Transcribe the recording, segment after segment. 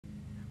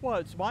Well,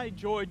 it's my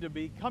joy to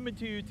be coming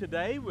to you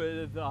today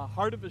with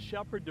Heart of a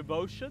Shepherd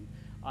devotion.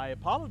 I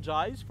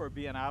apologize for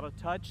being out of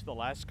touch the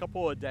last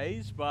couple of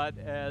days, but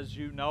as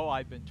you know,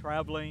 I've been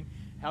traveling,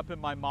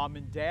 helping my mom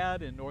and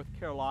dad in North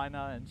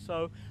Carolina, and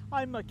so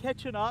I'm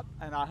catching up,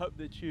 and I hope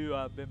that you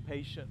have been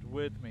patient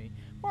with me.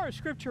 Well, our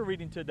scripture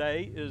reading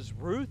today is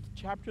Ruth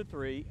chapter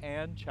 3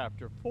 and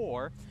chapter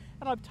 4,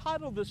 and I've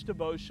titled this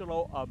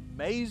devotional,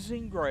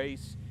 Amazing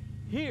Grace,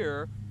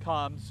 Here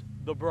Comes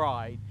the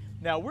Bride.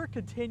 Now, we're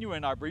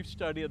continuing our brief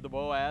study of the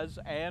Boaz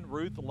and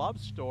Ruth love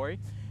story,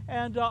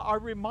 and are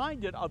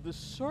reminded of the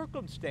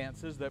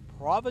circumstances that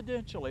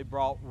providentially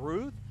brought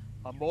Ruth,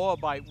 a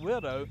Moabite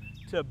widow,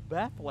 to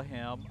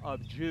Bethlehem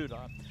of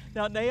Judah.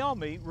 Now,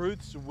 Naomi,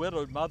 Ruth's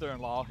widowed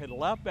mother-in-law, had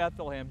left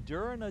Bethlehem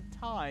during a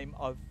time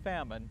of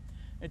famine,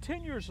 and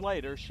 10 years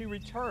later, she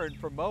returned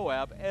from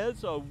Moab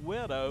as a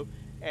widow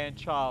and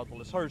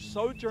childless. Her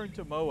sojourn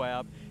to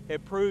Moab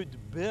had proved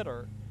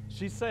bitter.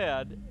 She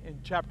said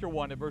in chapter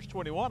 1 and verse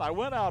 21, I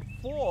went out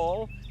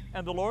full,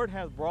 and the Lord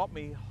hath brought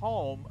me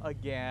home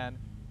again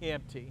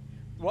empty.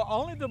 Well,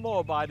 only the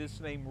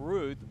Moabitess named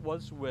Ruth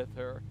was with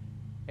her,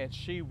 and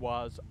she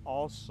was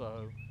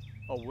also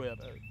a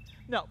widow.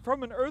 Now,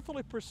 from an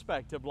earthly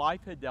perspective,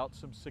 life had dealt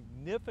some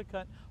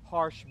significant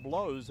harsh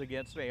blows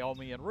against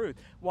Naomi and Ruth.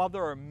 While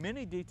there are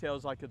many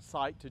details I could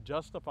cite to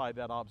justify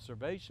that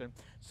observation,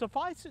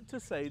 suffice it to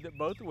say that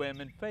both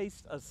women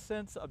faced a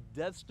sense of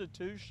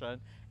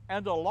destitution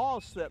and a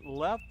loss that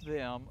left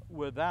them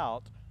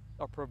without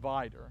a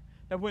provider.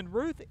 Now, when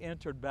Ruth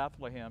entered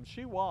Bethlehem,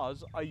 she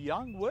was a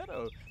young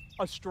widow,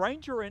 a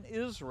stranger in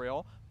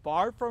Israel,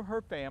 far from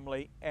her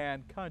family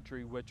and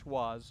country, which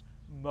was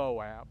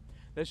Moab.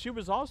 Now, she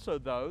was also,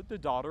 though, the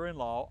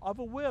daughter-in-law of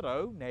a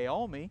widow,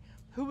 Naomi,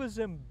 who was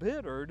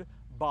embittered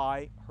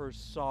by her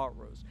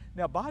sorrows.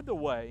 Now, by the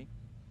way,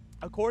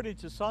 according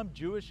to some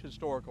Jewish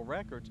historical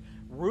records,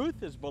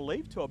 Ruth is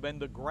believed to have been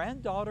the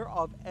granddaughter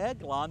of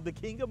Eglon, the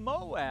king of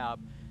Moab.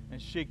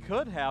 And she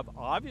could have,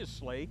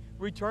 obviously,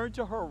 returned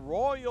to her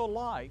royal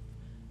life,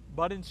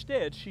 but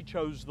instead she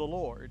chose the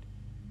Lord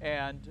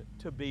and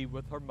to be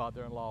with her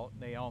mother-in-law,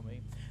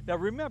 Naomi. Now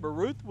remember,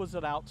 Ruth was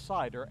an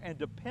outsider and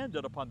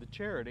depended upon the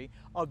charity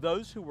of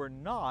those who were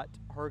not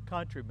her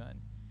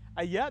countrymen.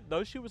 And yet,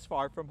 though she was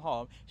far from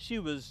home, she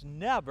was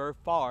never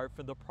far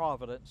from the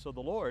providence of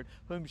the Lord,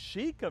 whom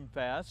she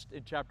confessed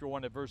in chapter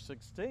 1 and verse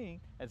 16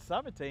 and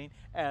 17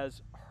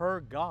 as her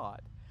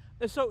God.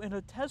 And so in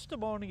a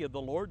testimony of the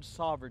Lord's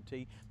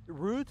sovereignty,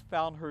 Ruth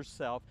found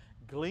herself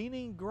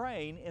gleaning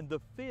grain in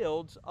the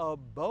fields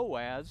of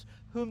Boaz,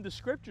 whom the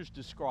scriptures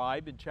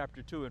describe in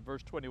chapter 2 and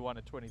verse 21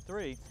 and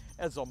 23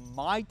 as a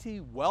mighty,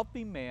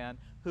 wealthy man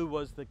who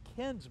was the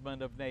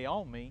kinsman of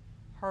Naomi,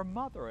 her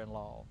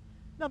mother-in-law.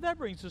 Now that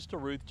brings us to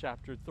Ruth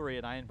chapter 3,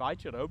 and I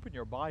invite you to open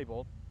your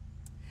Bible.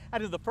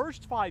 And in the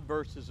first 5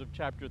 verses of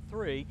chapter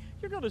 3,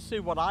 you're going to see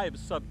what I have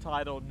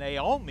subtitled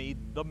Naomi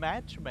the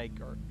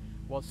Matchmaker.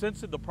 Well,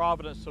 since in the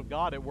providence of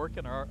God at work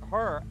in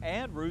her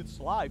and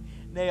Ruth's life,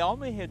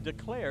 Naomi had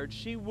declared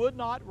she would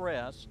not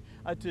rest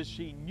until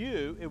she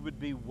knew it would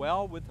be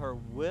well with her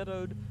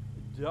widowed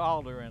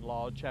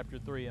daughter-in-law, chapter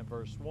 3 and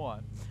verse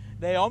 1.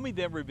 Naomi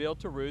then revealed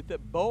to Ruth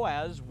that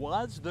Boaz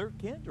was their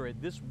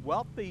kindred, this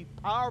wealthy,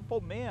 powerful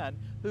man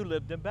who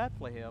lived in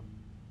Bethlehem.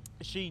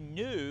 She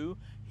knew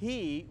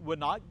he would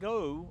not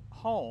go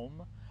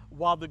home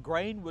while the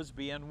grain was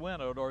being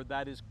winnowed, or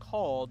that is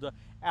called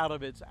out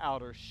of its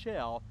outer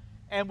shell,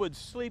 and would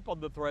sleep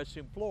on the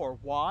threshing floor.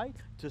 Why?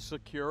 To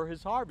secure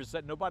his harvest,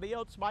 that nobody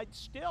else might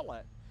steal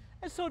it.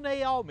 And so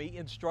Naomi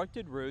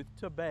instructed Ruth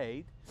to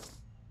bathe,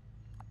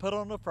 put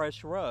on a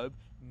fresh robe,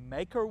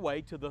 make her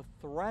way to the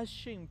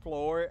threshing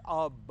floor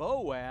of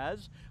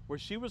Boaz, where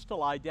she was to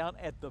lie down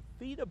at the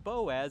feet of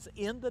Boaz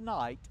in the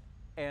night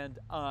and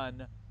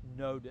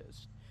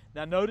unnoticed.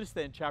 Now notice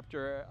then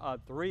chapter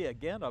 3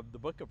 again of the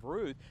book of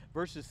Ruth,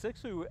 verses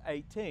 6 through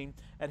 18,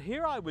 and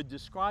here I would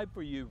describe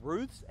for you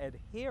Ruth's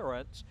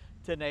adherence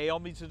to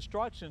Naomi's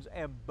instructions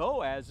and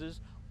Boaz's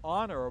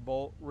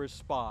honorable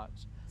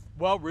response.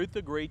 Well, Ruth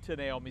agreed to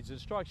Naomi's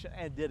instruction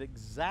and did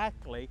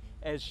exactly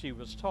as she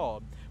was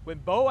told. When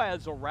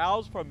Boaz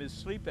aroused from his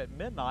sleep at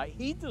midnight,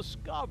 he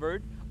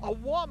discovered a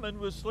woman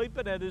was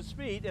sleeping at his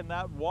feet, and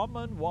that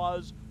woman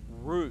was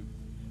Ruth.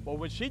 Well,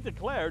 when she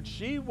declared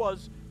she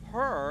was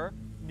her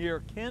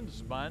near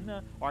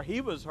kinsman, or he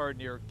was her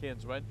near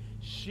kinsman,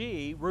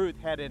 Ruth,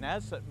 had in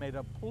essence made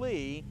a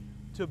plea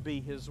to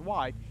be his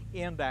wife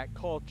in that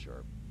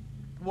culture.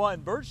 Well,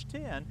 in verse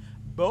 10,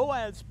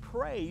 Boaz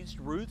praised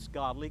Ruth's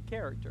godly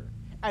character,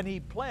 and he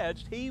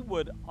pledged he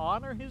would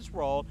honor his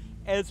role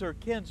as her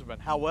kinsman.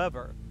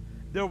 However,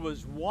 there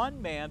was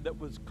one man that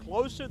was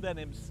closer than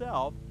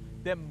himself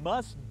that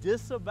must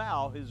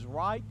disavow his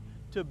right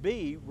to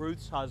be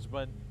Ruth's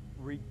husband,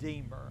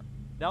 Redeemer.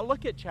 Now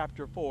look at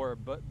chapter 4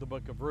 of the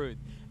book of Ruth,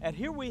 and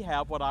here we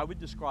have what I would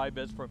describe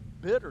as from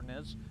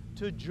bitterness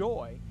to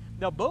joy.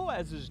 Now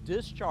Boaz's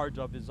discharge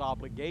of his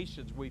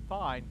obligations we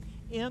find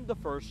in the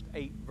first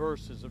 8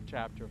 verses of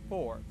chapter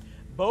 4.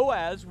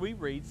 Boaz, we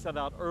read, set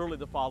out early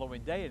the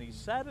following day, and he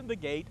sat in the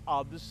gate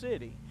of the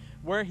city,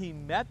 where he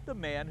met the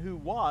man who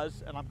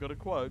was, and I'm going to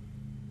quote,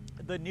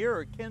 the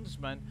nearer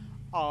kinsman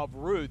of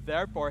Ruth,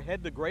 therefore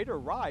had the greater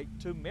right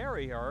to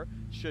marry her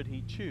should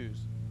he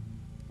choose.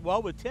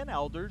 Well, with 10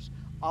 elders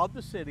of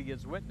the city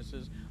as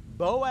witnesses,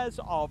 Boaz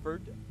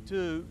offered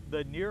to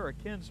the nearer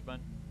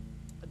kinsman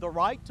the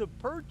right to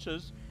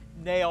purchase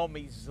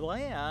Naomi's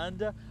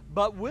land,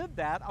 but with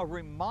that, a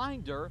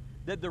reminder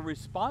that the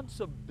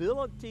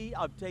responsibility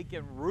of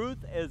taking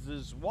Ruth as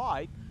his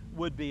wife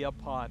would be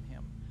upon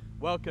him.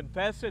 Well,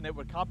 confessing it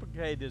would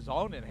complicate his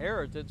own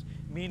inheritance,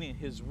 meaning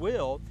his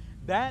will,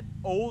 that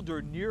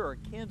older, nearer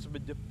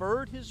kinsman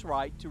deferred his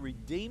right to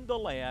redeem the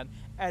land,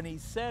 and he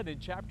said in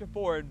chapter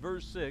 4 and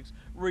verse 6,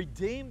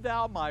 "Redeem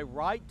thou my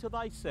right to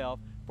thyself,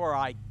 for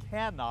I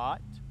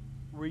cannot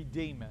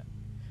redeem it."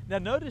 Now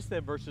notice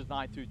then verses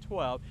 9 through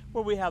 12,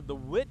 where we have the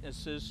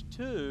witnesses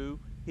to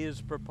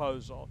his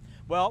proposal.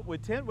 Well,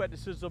 with 10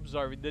 witnesses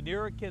observing, the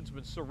nearer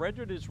kinsman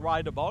surrendered his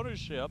right of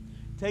ownership,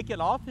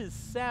 taking off his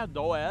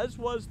sandal, as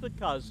was the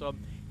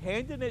custom,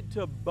 handing it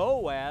to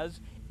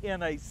Boaz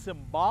in a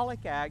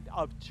symbolic act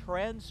of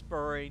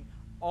transferring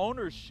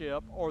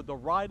ownership or the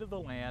right of the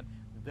land,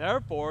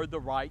 therefore the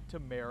right to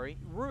marry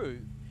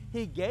Ruth.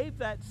 He gave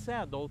that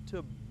sandal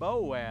to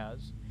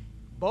Boaz.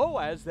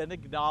 Boaz then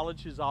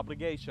acknowledged his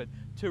obligation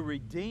to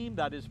redeem,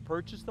 that is,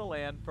 purchase the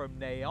land from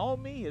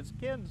Naomi, his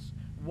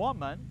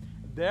kinswoman,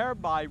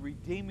 thereby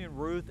redeeming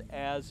Ruth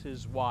as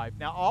his wife.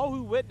 Now, all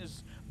who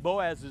witnessed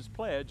Boaz's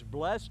pledge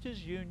blessed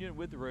his union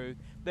with Ruth.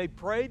 They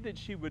prayed that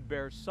she would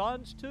bear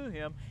sons to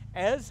him,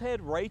 as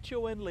had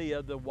Rachel and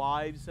Leah, the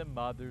wives and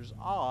mothers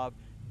of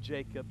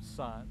Jacob's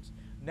sons.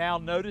 Now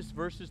notice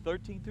verses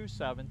 13 through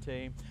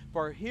 17.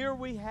 For here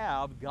we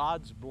have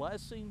God's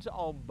blessings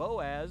on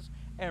Boaz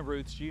and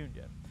Ruth's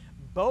union.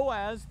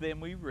 Boaz, then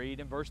we read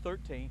in verse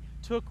 13,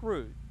 took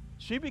Ruth.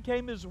 She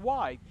became his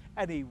wife,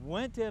 and he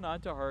went in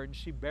unto her, and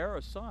she bare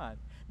a son.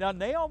 Now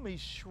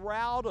Naomi's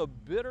shroud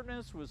of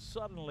bitterness was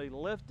suddenly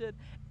lifted,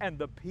 and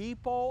the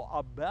people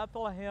of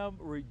Bethlehem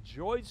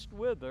rejoiced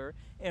with her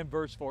in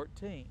verse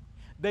 14.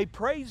 They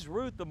praised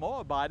Ruth the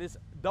Moabitess,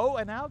 though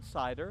an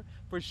outsider,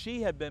 for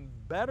she had been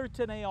better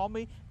to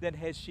Naomi than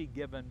has she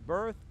given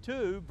birth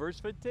to, verse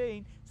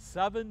 15,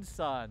 7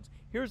 sons.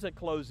 Here's a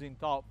closing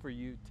thought for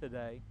you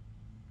today,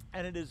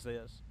 and it is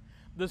this.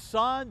 The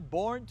son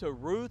born to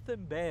Ruth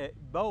and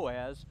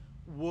Boaz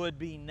would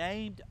be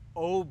named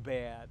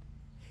Obed.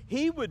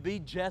 He would be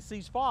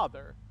Jesse's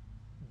father,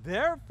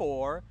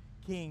 therefore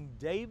King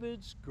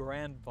David's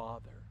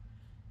grandfather.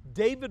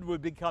 David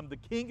would become the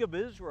king of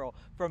Israel,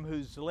 from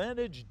whose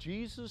lineage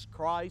Jesus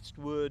Christ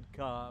would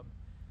come.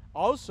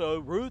 Also,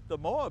 Ruth the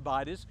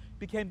Moabitess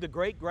became the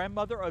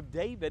great-grandmother of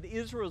David,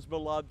 Israel's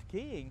beloved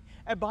king.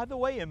 And by the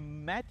way,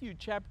 in Matthew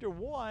chapter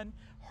 1,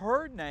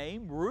 her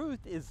name,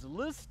 Ruth, is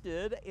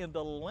listed in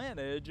the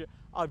lineage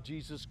of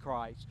Jesus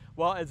Christ.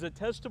 Well, as a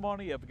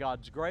testimony of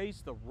God's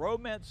grace, the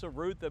romance of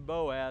Ruth and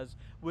Boaz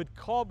would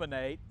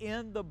culminate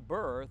in the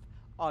birth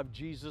of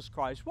Jesus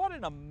Christ. What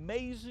an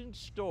amazing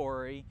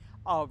story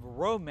of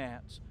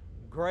romance,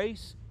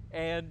 grace,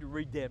 and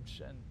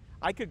redemption.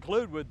 I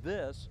conclude with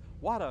this.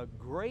 What a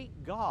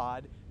great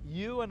God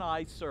you and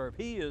I serve.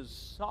 He is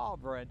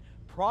sovereign,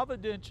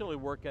 providentially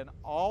working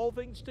all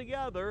things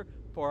together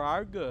for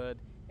our good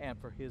and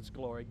for His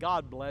glory.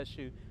 God bless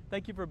you.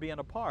 Thank you for being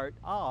a part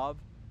of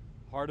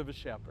Heart of a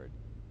Shepherd.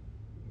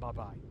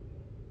 Bye-bye.